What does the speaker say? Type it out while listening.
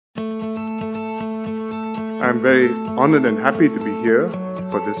I'm very honored and happy to be here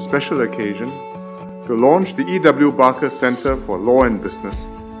for this special occasion to launch the E.W. Barker Center for Law and Business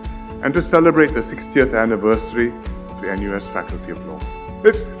and to celebrate the 60th anniversary of the NUS Faculty of Law.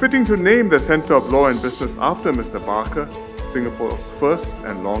 It's fitting to name the Center of Law and Business after Mr. Barker, Singapore's first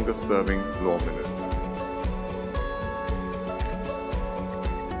and longest-serving law minister.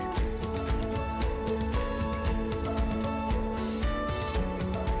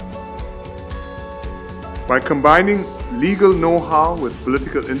 By combining legal know-how with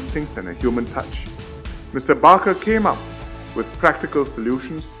political instincts and a human touch, Mr. Barker came up with practical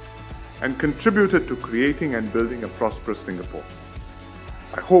solutions and contributed to creating and building a prosperous Singapore.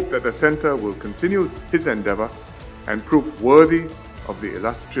 I hope that the Centre will continue his endeavour and prove worthy of the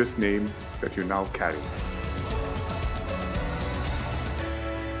illustrious name that you now carry.